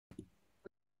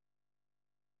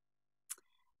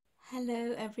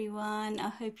Hello everyone, I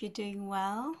hope you're doing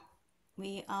well.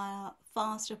 We are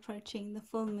fast approaching the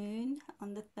full moon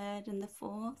on the 3rd and the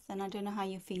 4th, and I don't know how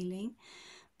you're feeling,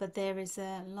 but there is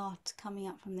a lot coming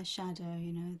up from the shadow.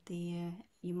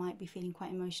 You might be feeling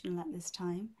quite emotional at this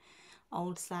time.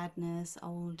 Old sadness,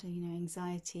 old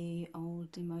anxiety,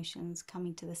 old emotions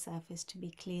coming to the surface to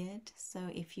be cleared. So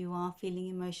if you are feeling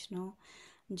emotional,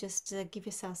 just give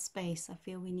yourself space. I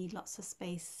feel we need lots of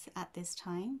space at this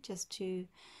time just to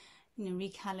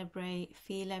recalibrate,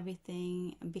 feel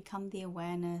everything, and become the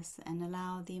awareness and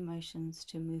allow the emotions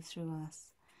to move through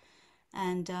us.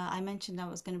 And I mentioned I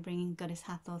was going to bring Goddess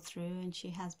Hathor through, and she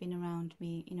has been around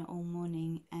me, all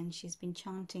morning, and she's been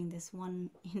chanting this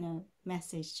one,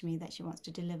 message to me that she wants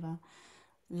to deliver.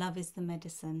 Love is the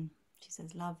medicine. She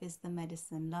says, love is the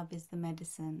medicine, love is the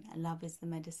medicine, love is the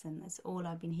medicine. That's all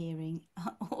I've been hearing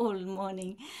all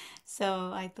morning.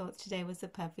 So I thought today was the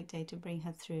perfect day to bring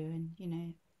her through,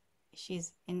 and,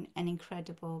 she's an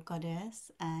incredible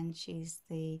goddess, and she's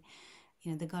the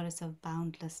goddess of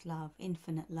boundless love,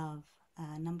 infinite love.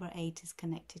 Number 8 is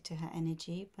connected to her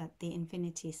energy, but the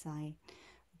infinity side,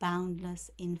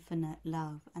 boundless, infinite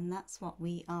love, and that's what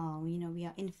we are. We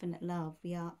are infinite love,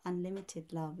 we are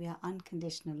unlimited love, we are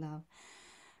unconditional love.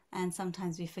 And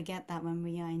sometimes we forget that when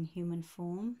we are in human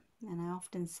form. And I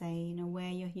often say, wear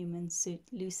your human suit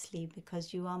loosely,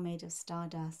 because you are made of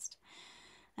stardust.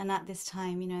 And at this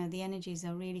time, the energies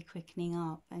are really quickening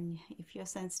up. And if you're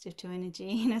sensitive to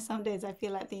energy, some days I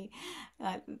feel like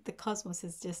the cosmos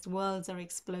is just, worlds are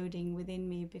exploding within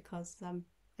me, because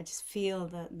I just feel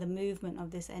the movement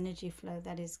of this energy flow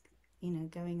that is,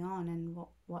 going on, and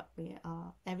what we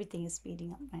are. Everything is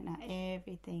speeding up right now.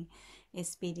 Everything is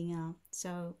speeding up.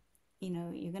 So,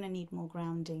 you're going to need more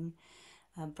grounding.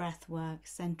 Breath work,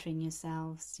 centering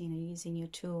yourselves, using your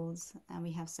tools. And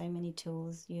we have so many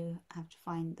tools. You have to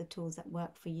find the tools that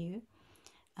work for you,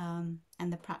 and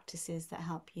the practices that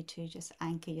help you to just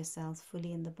anchor yourselves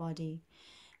fully in the body,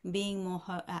 being more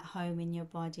at home in your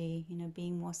body,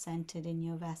 being more centered in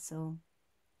your vessel,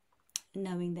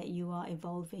 knowing that you are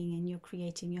evolving and you're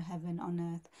creating your heaven on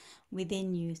earth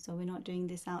within you. So we're not doing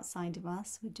this outside of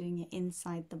us, we're doing it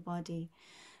inside the body.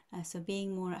 So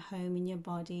being more at home in your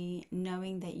body,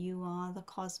 knowing that you are the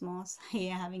cosmos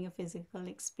here, having a physical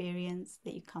experience,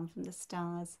 that you come from the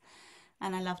stars.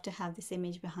 And I love to have this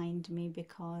image behind me,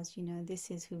 because,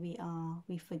 this is who we are.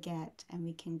 We forget and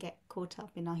we can get caught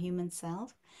up in our human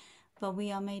self. But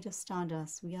we are made of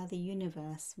stardust. We are the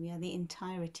universe. We are the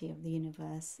entirety of the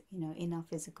universe, in our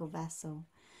physical vessel.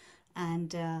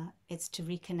 And it's to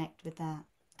reconnect with that.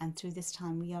 And through this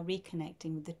time, we are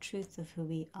reconnecting with the truth of who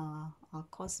we are, our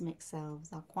cosmic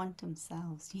selves, our quantum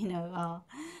selves, our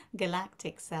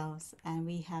galactic selves. And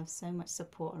we have so much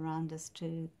support around us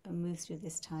to move through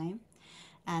this time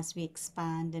as we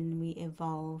expand and we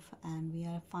evolve. And we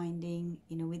are finding,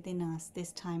 within us,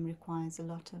 this time requires a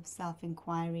lot of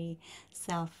self-inquiry,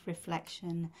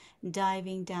 self-reflection,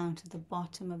 diving down to the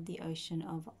bottom of the ocean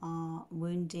of our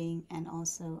wounding and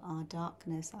also our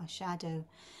darkness, our shadow.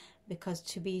 Because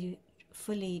to be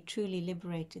fully, truly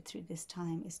liberated through this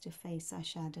time is to face our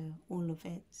shadow, all of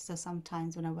it. So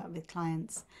sometimes when I work with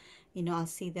clients, I'll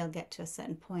see they'll get to a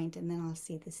certain point, and then I'll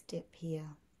see this dip here.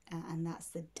 And that's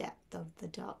the depth of the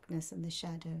darkness and the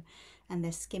shadow. And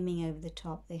they're skimming over the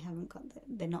top.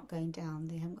 They're not going down.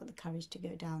 They haven't got the courage to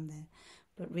go down there.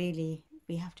 But really,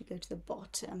 we have to go to the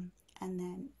bottom and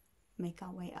then make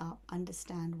our way up,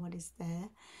 understand what is there.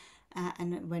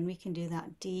 And when we can do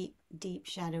that deep, deep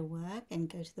shadow work and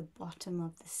go to the bottom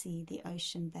of the sea, the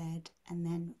ocean bed, and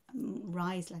then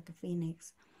rise like a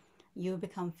phoenix, you will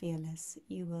become fearless.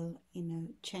 You will,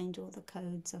 change all the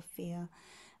codes of fear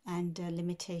and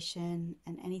limitation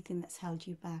and anything that's held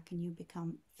you back, and you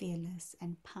become fearless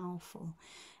and powerful,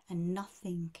 and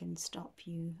nothing can stop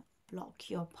you, block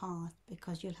your path,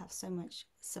 because you'll have so much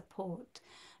support.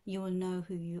 You will know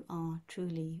who you are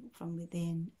truly from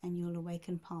within, and you'll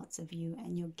awaken parts of you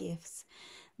and your gifts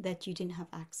that you didn't have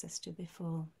access to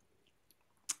before.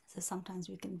 So sometimes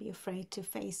we can be afraid to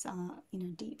face our,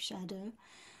 deep shadow,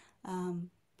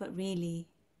 but really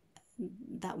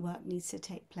that work needs to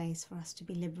take place for us to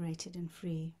be liberated and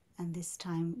free. And this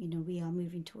time, we are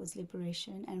moving towards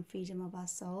liberation and freedom of our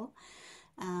soul,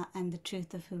 and the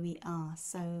truth of who we are.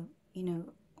 So,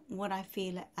 what I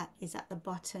feel is at the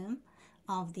bottom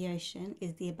of the ocean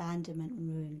is the abandonment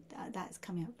wound. That's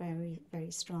coming up very,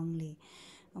 very strongly.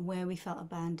 And where we felt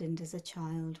abandoned as a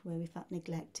child, where we felt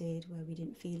neglected, where we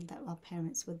didn't feel that our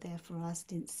parents were there for us,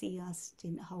 didn't see us,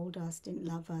 didn't hold us, didn't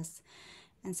love us.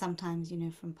 And sometimes,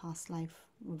 from past life,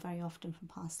 or very often from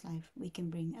past life, we can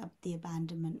bring up the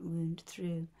abandonment wound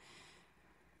through.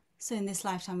 So in this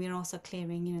lifetime, we are also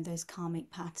clearing, those karmic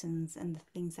patterns and the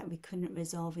things that we couldn't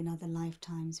resolve in other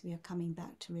lifetimes. We are coming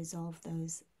back to resolve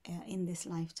those in this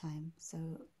lifetime. So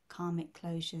karmic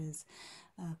closures,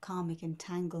 karmic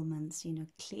entanglements,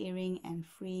 clearing and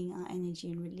freeing our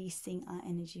energy and releasing our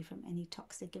energy from any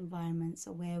toxic environments,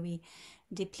 or where we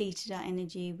depleted our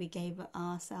energy, we gave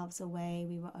ourselves away,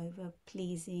 we were over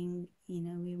pleasing,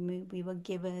 we were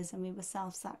givers and we were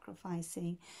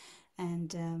self-sacrificing,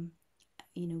 and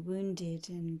wounded,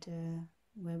 and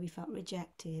where we felt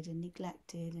rejected and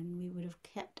neglected, and we would have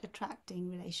kept attracting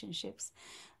relationships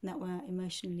that were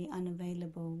emotionally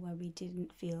unavailable, where we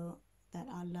didn't feel that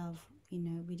our love,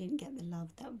 we didn't get the love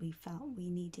that we felt we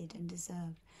needed and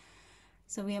deserved.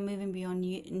 So we are moving beyond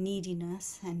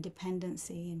neediness and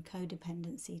dependency and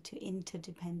codependency to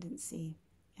interdependency,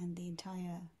 and the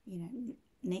entire,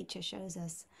 nature shows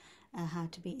us how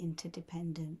to be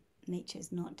interdependent. Nature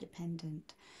is not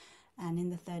dependent. And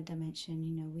in the third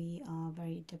dimension, we are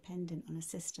very dependent on a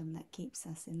system that keeps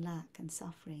us in lack and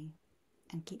suffering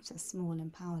and keeps us small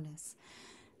and powerless.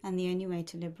 And the only way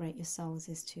to liberate your souls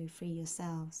is to free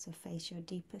yourselves. So face your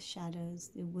deepest shadows,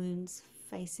 the wounds,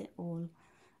 face it all,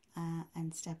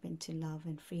 and step into love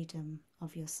and freedom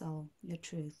of your soul, your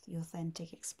truth, your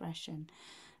authentic expression,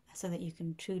 so that you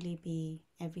can truly be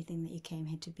everything that you came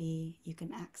here to be. You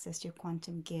can access your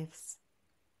quantum gifts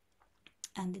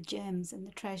and the gems and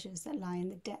the treasures that lie in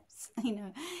the depths,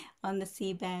 on the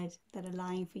seabed, that are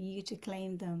lying for you to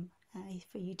claim them,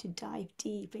 for you to dive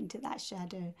deep into that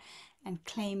shadow and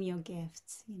claim your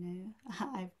gifts.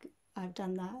 I've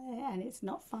done that, and it's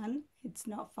not fun. It's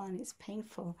not fun. It's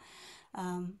painful,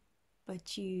 but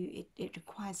it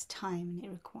requires time, and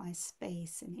it requires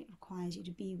space, and it requires you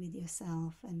to be with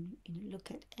yourself and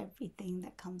look at everything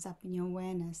that comes up in your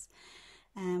awareness.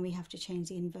 And we have to change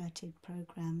the inverted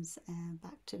programs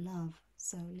back to love.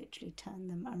 So literally turn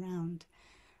them around,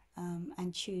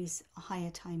 and choose higher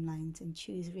timelines and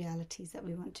choose realities that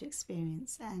we want to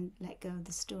experience, and let go of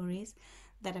the stories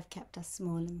that have kept us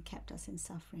small and kept us in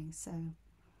suffering. So,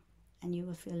 and you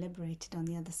will feel liberated on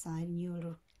the other side, and you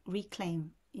will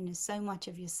reclaim, so much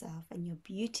of yourself and your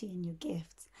beauty and your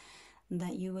gifts,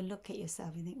 that you will look at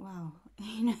yourself and think, wow,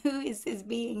 who is this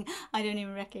being? I don't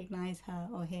even recognize her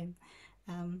or him.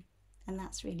 And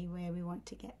that's really where we want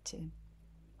to get to.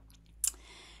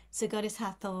 So Goddess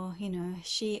Hathor,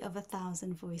 she of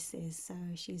 1,000 voices. So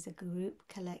she's a group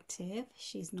collective.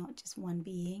 She's not just one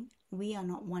being. We are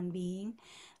not one being.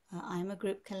 I'm a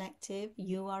group collective.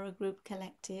 You are a group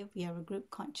collective. We are a group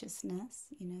consciousness,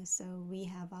 so we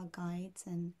have our guides,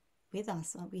 and with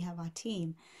us we have our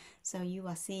team. So you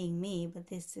are seeing me, but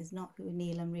this is not who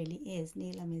Neelam really is.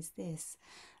 Neelam is this.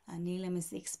 Neelam is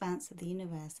the expanse of the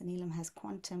universe, and Neelam has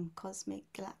quantum,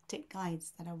 cosmic, galactic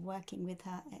guides that are working with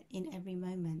her in every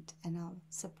moment and are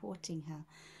supporting her,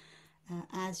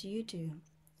 as you do.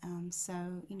 So,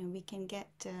 we can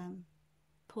get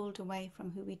pulled away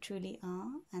from who we truly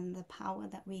are, and the power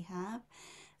that we have,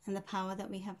 and the power that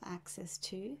we have access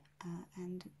to.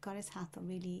 And Goddess Hathor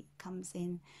really comes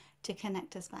in to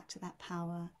connect us back to that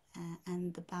power,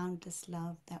 and the boundless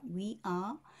love that we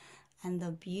are, and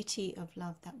the beauty of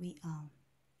love that we are.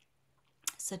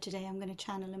 So today I'm going to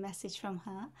channel a message from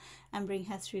her and bring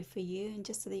her through for you, and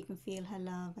just so that you can feel her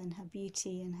love and her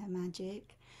beauty and her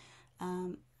magic.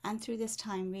 And through this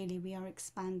time, really, we are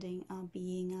expanding our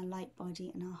being, our light body,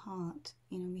 and our heart.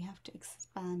 We have to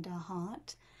expand our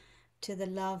heart to the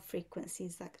love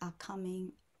frequencies that are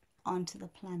coming onto the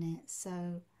planet.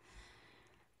 So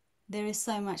there is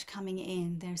so much coming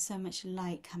in. There is so much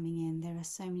light coming in. There are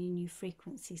so many new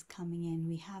frequencies coming in.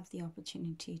 We have the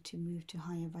opportunity to move to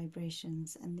higher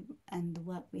vibrations, and the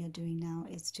work we are doing now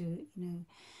is to,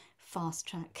 fast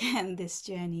track this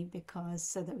journey, because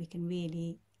so that we can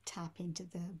really tap into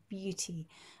the beauty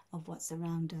of what's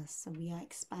around us. So we are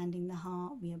expanding the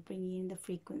heart. We are bringing in the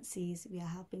frequencies. We are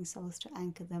helping souls to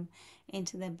anchor them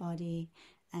into their body,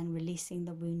 and releasing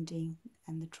the wounding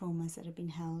and the traumas that have been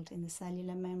held in the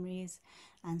cellular memories,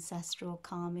 ancestral,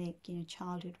 karmic,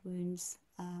 childhood wounds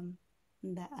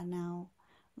that are now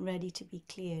ready to be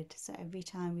cleared. So every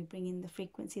time we bring in the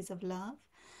frequencies of love,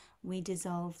 we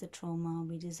dissolve the trauma,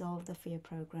 we dissolve the fear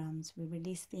programs, we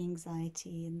release the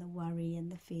anxiety and the worry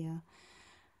and the fear.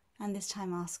 And this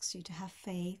time asks you to have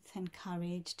faith and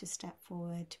courage to step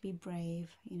forward, to be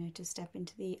brave, to step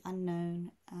into the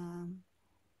unknown,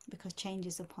 because change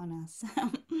is upon us.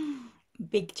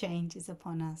 Big change is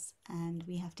upon us, and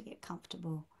we have to get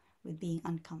comfortable with being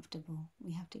uncomfortable.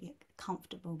 We have to get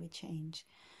comfortable with change.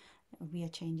 We are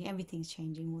changing. Everything's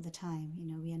changing all the time.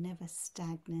 We are never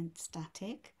stagnant,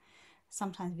 static.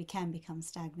 sometimes we can become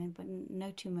stagnant, but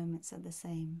no two moments are the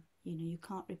same. You know, you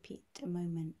can't repeat a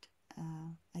moment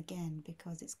again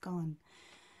because it's gone.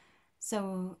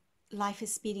 So life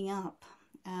is speeding up.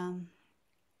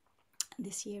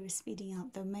 This year is speeding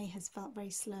up, though May has felt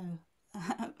very slow,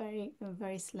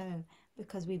 very slow,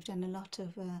 because we've done a lot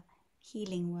of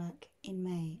healing work in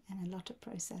May and a lot of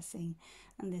processing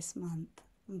in this month.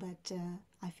 But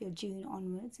I feel June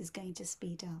onwards is going to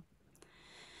speed up.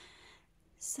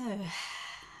 So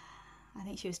I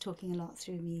think she was talking a lot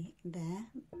through me there,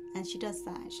 and she does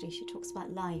that actually. She talks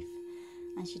about life,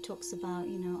 and she talks about,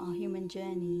 you know, our human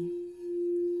journey,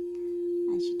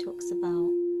 and she talks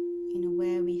about, you know,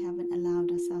 where we haven't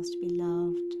allowed ourselves to be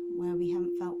loved, where we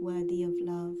haven't felt worthy of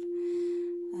love,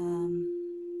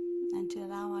 and to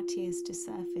allow our tears to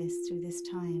surface through this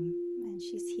time. And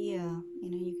she's here,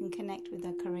 you know, you can connect with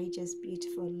her courageous,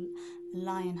 beautiful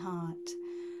lion heart.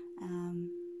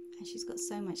 And she's got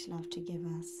so much love to give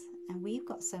us, and we've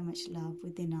got so much love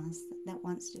within us that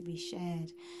wants to be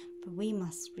shared, but we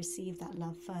must receive that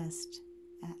love first,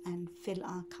 and fill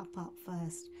our cup up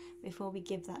first before we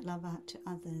give that love out to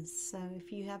others. So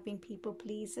if you have been people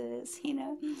pleasers, you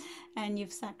know, and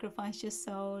you've sacrificed your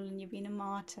soul, and you've been a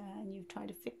martyr, and you've tried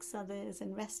to fix others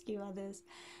and rescue others,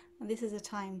 and this is a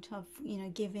time of, you know,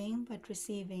 giving but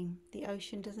receiving. The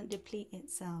ocean doesn't deplete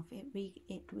itself. It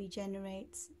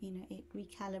regenerates, you know, it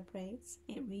recalibrates,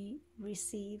 it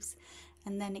receives,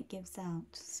 and then it gives out.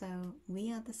 So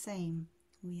we are the same.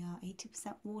 We are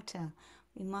 80% water.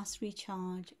 We must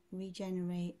recharge,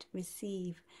 regenerate,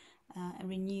 receive,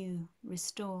 renew,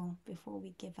 restore before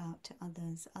we give out to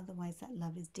others. Otherwise that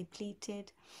love is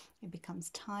depleted, it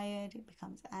becomes tired, it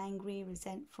becomes angry,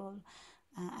 resentful,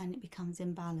 and it becomes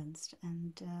imbalanced.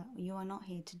 And you are not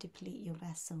here to deplete your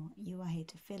vessel. You are here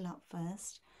to fill up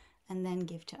first and then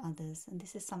give to others. And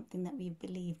this is something that we've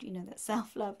believed, you know, that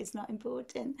self-love is not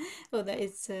important, or that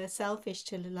it's selfish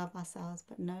to love ourselves.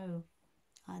 But no,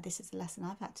 this is a lesson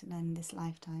I've had to learn in this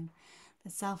lifetime.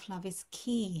 That self-love is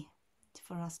key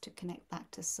for us to connect back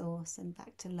to source and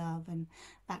back to love and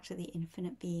back to the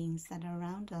infinite beings that are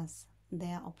around us.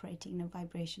 They are operating in a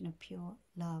vibration of pure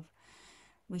love,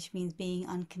 which means being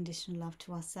unconditional love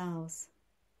to ourselves.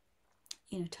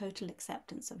 You know, total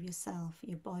acceptance of yourself,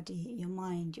 your body, your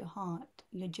mind, your heart,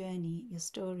 your journey, your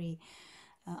story,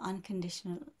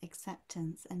 unconditional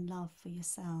acceptance and love for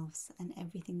yourselves and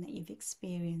everything that you've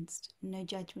experienced. No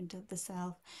judgment of the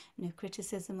self, no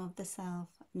criticism of the self,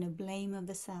 no blame of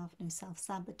the self, no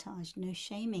self-sabotage, no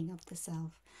shaming of the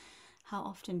self. How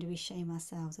often do we shame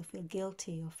ourselves, or feel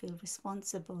guilty, or feel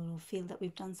responsible, or feel that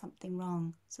we've done something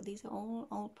wrong? So these are all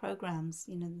old programs,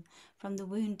 you know, from the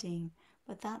wounding.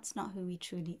 But that's not who we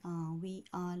truly are. We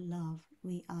are love.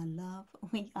 We are love.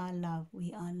 We are love.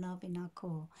 We are love in our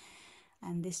core.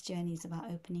 And this journey is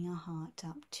about opening our heart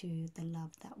up to the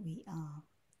love that we are.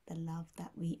 The love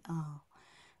that we are.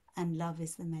 And love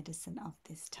is the medicine of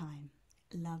this time.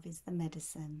 Love is the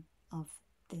medicine of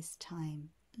this time.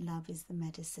 Love is the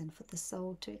medicine for the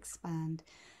soul to expand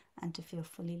and to feel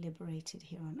fully liberated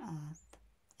here on earth.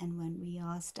 And when we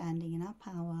are standing in our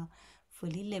power,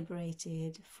 fully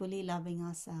liberated, fully loving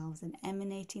ourselves and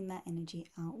emanating that energy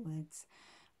outwards,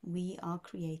 we are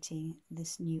creating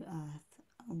this new earth.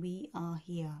 We are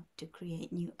here to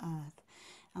create new earth,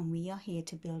 and we are here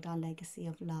to build our legacy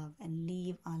of love and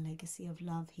leave our legacy of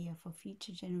love here for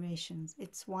future generations.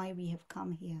 It's why we have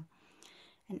come here.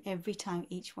 And every time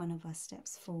each one of us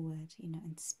steps forward, you know,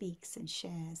 and speaks and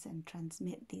shares and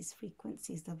transmit these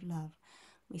frequencies of love,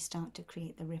 we start to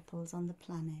create the ripples on the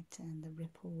planet, and the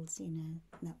ripples, you know,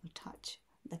 that will touch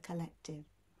the collective.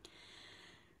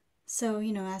 So,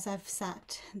 you know, as I've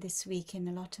sat this week in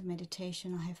a lot of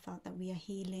meditation, I have felt that we are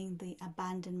healing the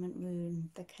abandonment wound.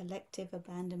 The collective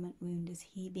abandonment wound is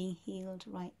being healed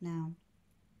right now.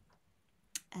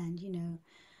 And, you know,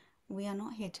 we are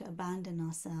not here to abandon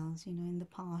ourselves. You know, in the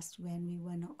past, when we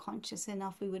were not conscious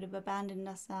enough, we would have abandoned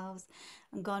ourselves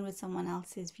and gone with someone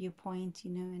else's viewpoint,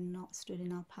 you know, and not stood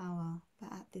in our power.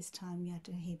 But at this time, we are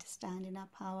here to stand in our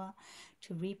power,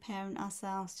 to reparent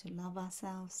ourselves, to love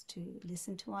ourselves, to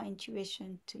listen to our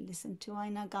intuition, to listen to our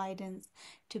inner guidance,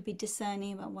 to be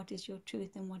discerning about what is your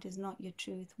truth and what is not your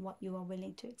truth, what you are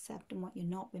willing to accept and what you're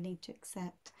not willing to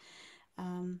accept,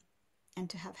 and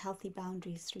to have healthy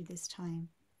boundaries through this time,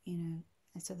 you know,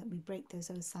 so that we break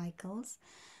those old cycles,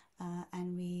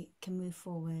 and we can move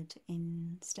forward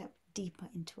in step deeper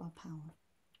into our power.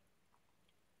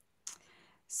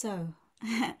 So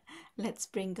let's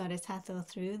bring Goddess Hathor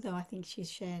through, though I think she's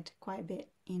shared quite a bit,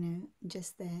 you know,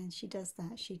 just there. And she does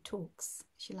that. She talks.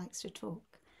 She likes to talk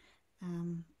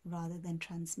rather than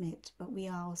transmit. But we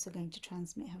are also going to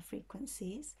transmit her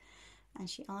frequencies And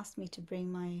she asked me to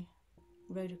bring my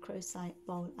rhodochrosite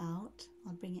bowl out.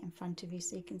 I'll bring it in front of you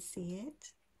so you can see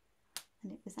it.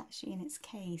 And it was actually in its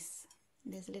case.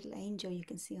 There's a little angel you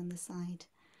can see on the side.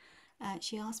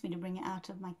 She asked me to bring it out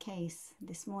of my case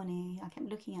this morning. I kept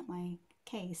looking at my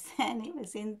case and it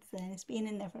was in there. It's been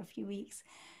in there for a few weeks.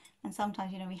 And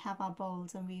sometimes, you know, we have our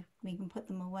bowls and we can put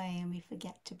them away and we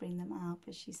forget to bring them out.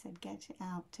 But she said, get it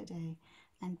out today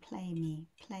and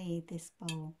play this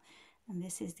bowl. And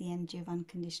this is the energy of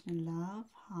unconditional love,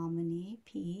 harmony,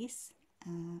 peace,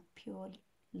 pure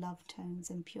love tones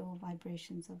and pure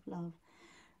vibrations of love.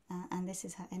 And this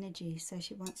is her energy. So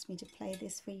she wants me to play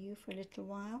this for you for a little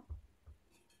while.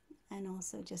 And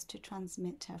also just to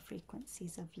transmit her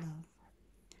frequencies of love.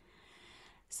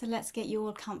 So let's get you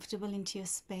all comfortable into your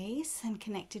space and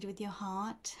connected with your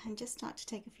heart, and just start to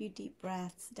take a few deep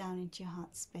breaths down into your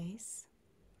heart space.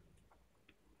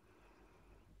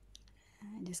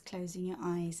 And just closing your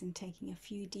eyes and taking a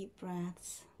few deep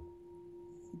breaths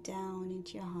down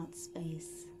into your heart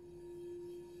space.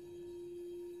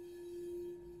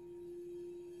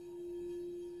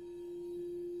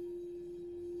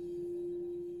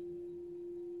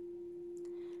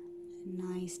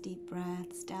 Nice deep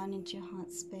breaths down into your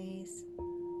heart space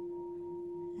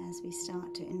as we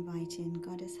start to invite in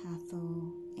Goddess Hathor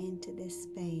into this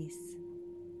space.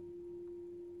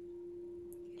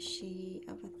 She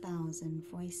of 1,000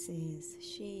 voices,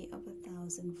 she of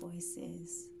 1,000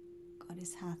 voices,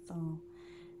 Goddess Hathor,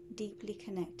 deeply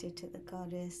connected to the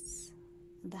goddess,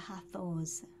 the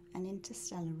Hathors, an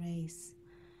interstellar race.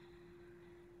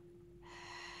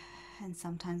 And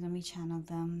sometimes when we channel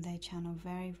them, they channel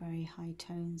very, very high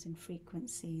tones and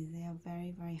frequencies. They are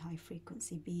very, very high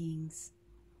frequency beings.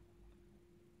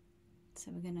 So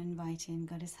we're going to invite in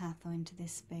Goddess Hathor into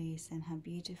this space and her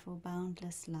beautiful,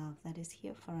 boundless love that is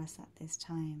here for us at this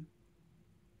time.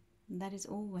 And that is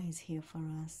always here for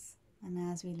us.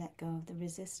 And as we let go of the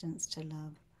resistance to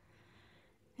love,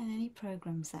 and any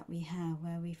programs that we have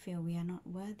where we feel we are not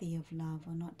worthy of love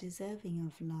or not deserving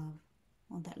of love,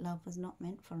 or that love was not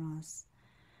meant for us,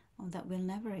 or that we'll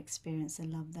never experience the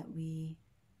love that we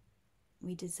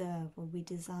deserve or we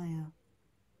desire.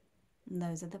 And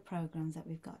those are the programs that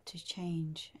we've got to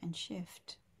change and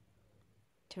shift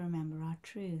to remember our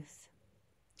truth,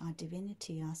 our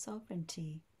divinity, our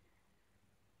sovereignty,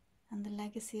 and the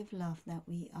legacy of love that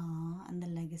we are, and the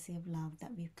legacy of love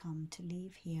that we've come to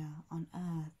leave here on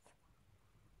earth,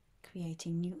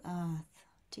 creating new earth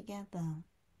together,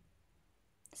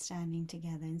 standing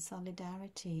together in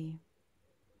solidarity,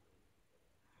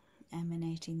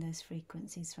 emanating those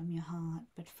frequencies from your heart,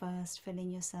 but first filling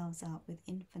yourselves up with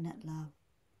infinite love,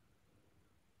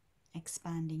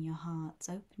 expanding your hearts,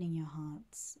 opening your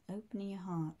hearts, opening your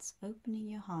hearts, opening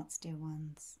your hearts, dear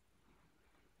ones.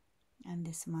 And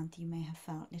this month you may have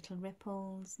felt little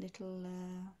ripples, little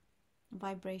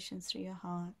vibrations through your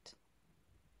heart.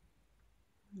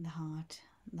 The heart,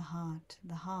 the heart,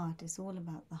 the heart is all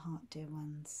about the heart, dear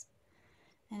ones.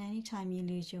 And anytime you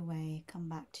lose your way, come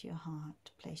back to your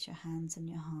heart, place your hands on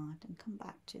your heart and come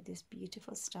back to this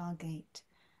beautiful stargate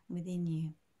within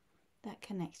you that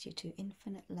connects you to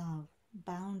infinite love,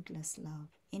 boundless love,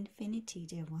 infinity,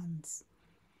 dear ones,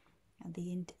 and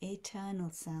the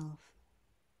eternal self,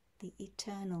 the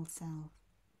eternal self,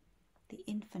 the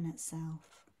infinite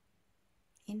self,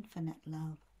 infinite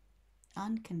love,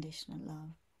 unconditional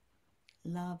love,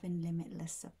 love in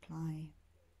limitless supply.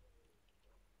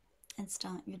 And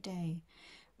start your day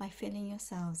by filling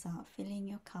yourselves up, filling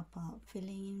your cup up,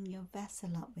 filling your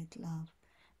vessel up with love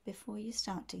before you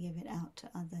start to give it out to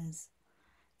others.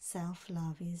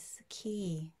 Self-love is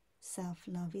key.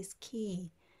 Self-love is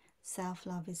key.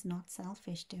 Self-love is not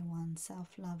selfish, dear one.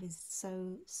 Self-love is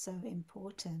so, so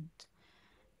important.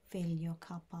 Fill your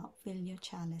cup up, fill your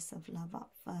chalice of love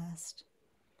up first,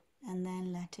 and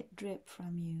then let it drip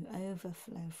from you,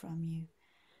 overflow from you,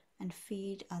 and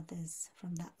feed others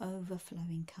from that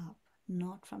overflowing cup,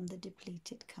 not from the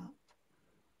depleted cup,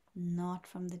 not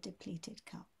from the depleted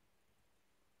cup.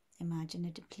 Imagine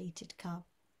a depleted cup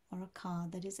or a car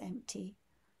that is empty.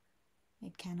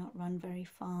 It cannot run very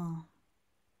far.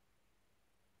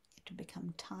 It will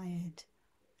become tired,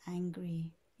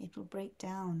 angry. It will break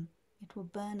down. It will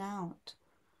burn out.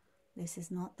 This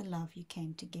is not the love you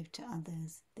came to give to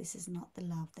others. This is not the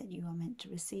love that you are meant to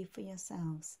receive for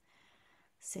yourselves.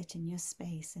 Sit in your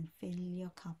space and fill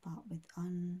your cup up with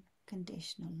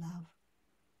unconditional love.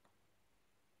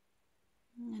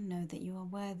 And know that you are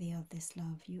worthy of this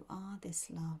love. You are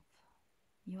this love.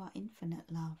 You are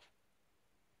infinite love.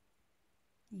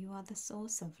 You are the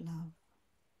source of love.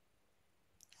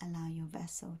 Allow your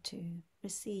vessel to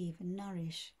receive and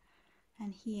nourish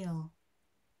and heal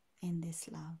in this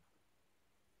love.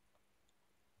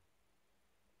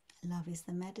 Love is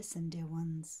the medicine, dear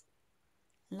ones.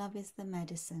 Love is the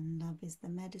medicine, love is the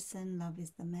medicine, love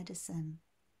is the medicine.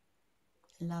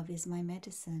 Love is my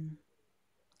medicine.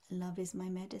 Love is my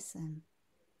medicine.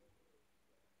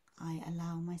 I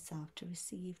allow myself to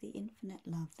receive the infinite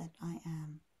love that I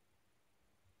am.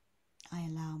 I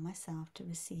allow myself to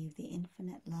receive the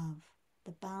infinite love,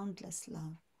 the boundless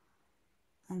love,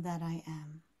 and that I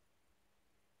am.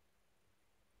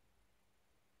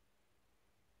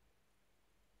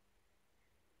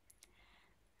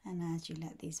 And as you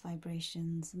let these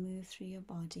vibrations move through your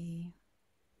body,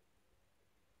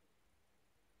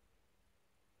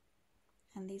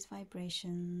 and these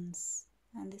vibrations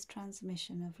and this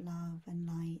transmission of love and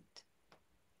light,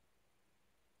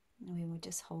 we will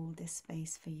just hold this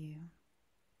space for you.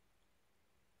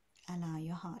 Allow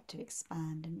your heart to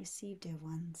expand and receive, dear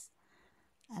ones.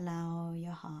 Allow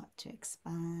your heart to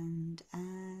expand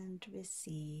and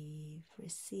receive,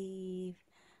 receive,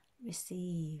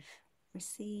 receive,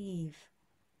 receive,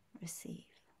 receive.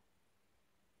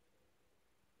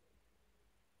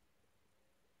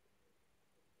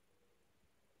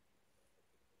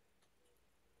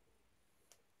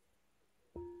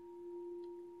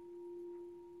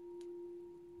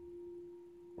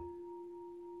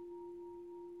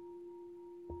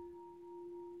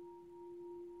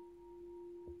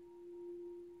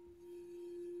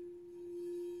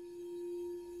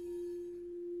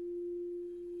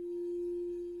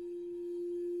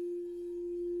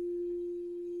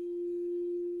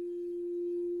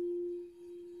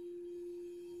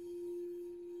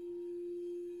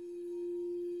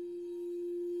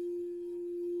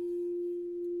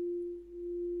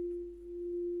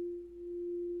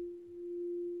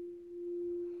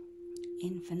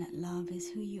 Infinite love is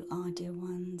who you are, dear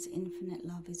ones. Infinite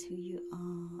love is who you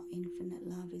are. Infinite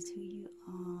love is who you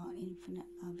are. Infinite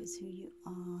love is who you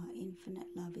are. Infinite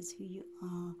love is who you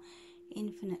are.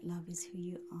 Infinite love is who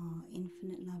you are.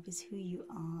 Infinite love is who you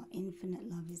are. Infinite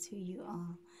love is who you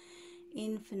are.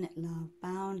 Infinite love,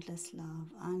 boundless love,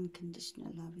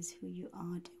 unconditional love is who you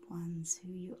are, dear ones.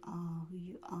 Who you are, who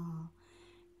you are,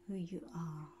 who you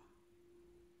are.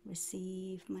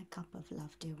 Receive my cup of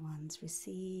love, dear ones.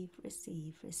 Receive,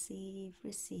 receive, receive,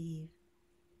 receive.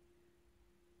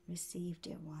 Receive,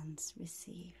 dear ones,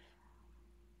 receive.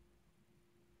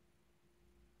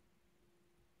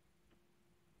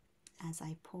 As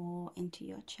I pour into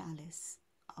your chalice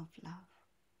of love,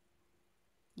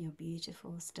 your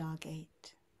beautiful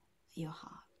stargate, your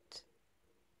heart.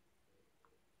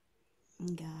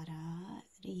 Gara,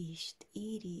 risht,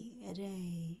 iri,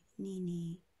 re,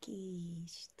 nini,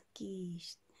 kisht,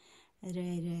 kisht,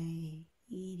 re,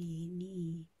 iri,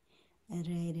 ni,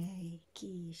 re,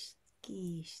 kisht,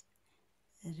 kisht,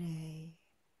 re.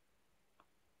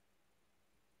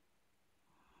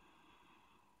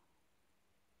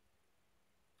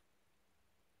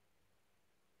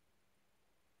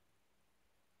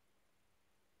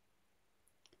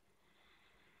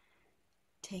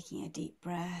 Taking a deep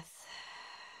breath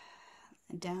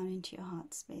down into your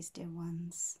heart space, dear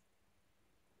ones,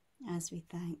 as we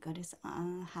thank Goddess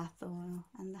Hathor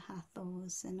and the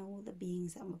Hathors and all the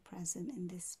beings that were present in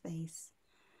this space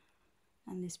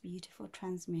and this beautiful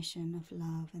transmission of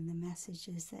love and the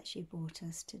messages that she brought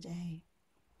us today.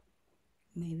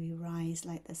 May we rise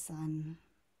like the sun,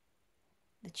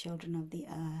 the children of the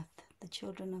earth, the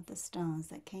children of the stars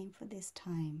that came for this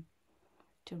time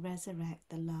to resurrect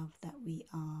the love that we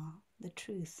are, the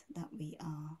truth that we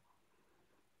are,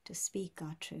 to speak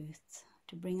our truth,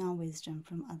 to bring our wisdom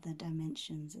from other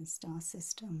dimensions and star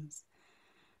systems,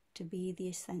 to be the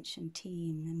ascension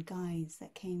team and guides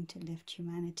that came to lift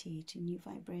humanity to new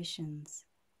vibrations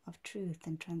of truth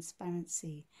and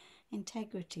transparency,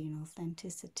 integrity and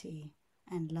authenticity,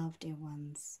 and love, dear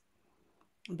ones.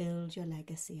 Build your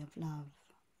legacy of love.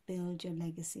 Build your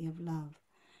legacy of love,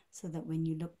 so that when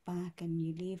you look back and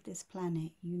you leave this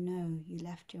planet, you know you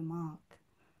left your mark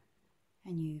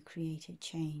and you created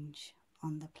change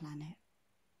on the planet.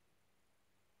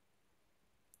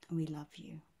 We love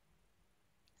you.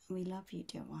 We love you,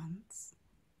 dear ones.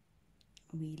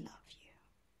 We love you.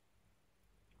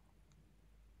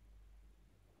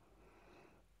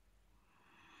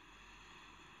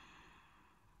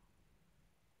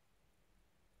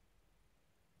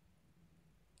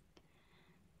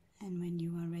 And when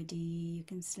you are ready, you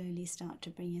can slowly start to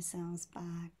bring yourselves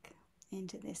back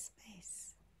into this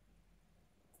space.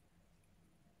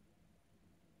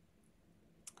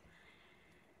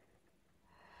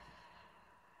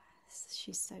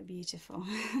 She's so beautiful.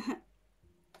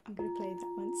 I'm going to play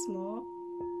that once more.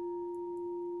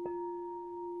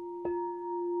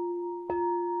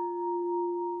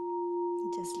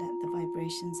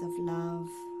 vibrations of love,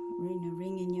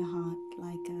 ring in your heart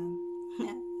like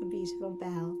a beautiful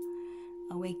bell,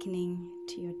 awakening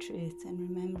to your truth and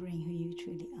remembering who you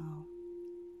truly are.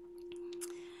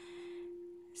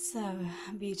 So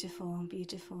beautiful,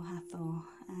 beautiful Hathor,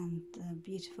 and the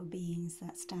beautiful beings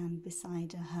that stand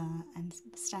beside her and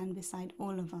stand beside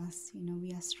all of us. You know,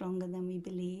 we are stronger than we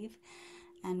believe,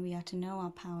 and we are to know our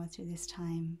power through this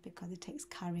time, because it takes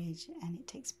courage and it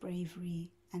takes bravery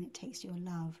and it takes your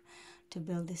love to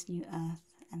build this new earth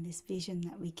and this vision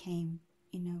that we came,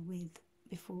 you know, with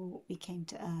before we came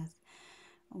to earth.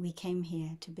 We came here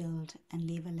to build and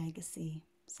leave a legacy.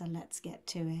 So let's get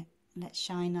to it. Let's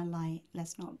shine our light.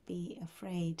 Let's not be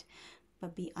afraid,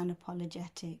 but be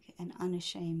unapologetic and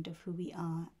unashamed of who we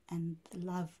are and the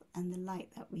love and the light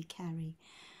that we carry.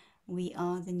 We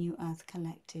are the New Earth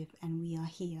Collective, and we are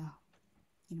here.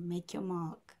 You know, make your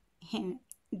mark,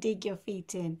 dig your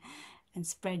feet in, and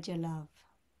spread your love.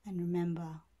 And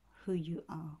remember who you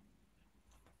are.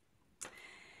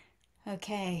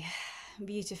 Okay,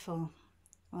 beautiful.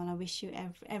 Well, I wish you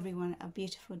everyone a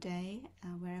beautiful day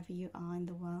wherever you are in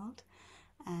the world.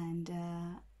 And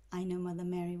I know Mother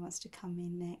Mary wants to come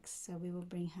in next, so we will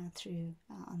bring her through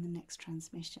on the next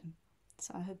transmission.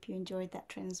 So I hope you enjoyed that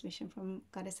transmission from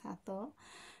Goddess Hathor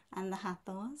and the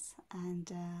Hathors,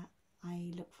 and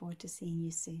I look forward to seeing you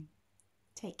soon.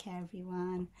 Take care,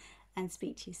 everyone, and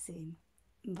speak to you soon.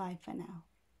 Bye for now.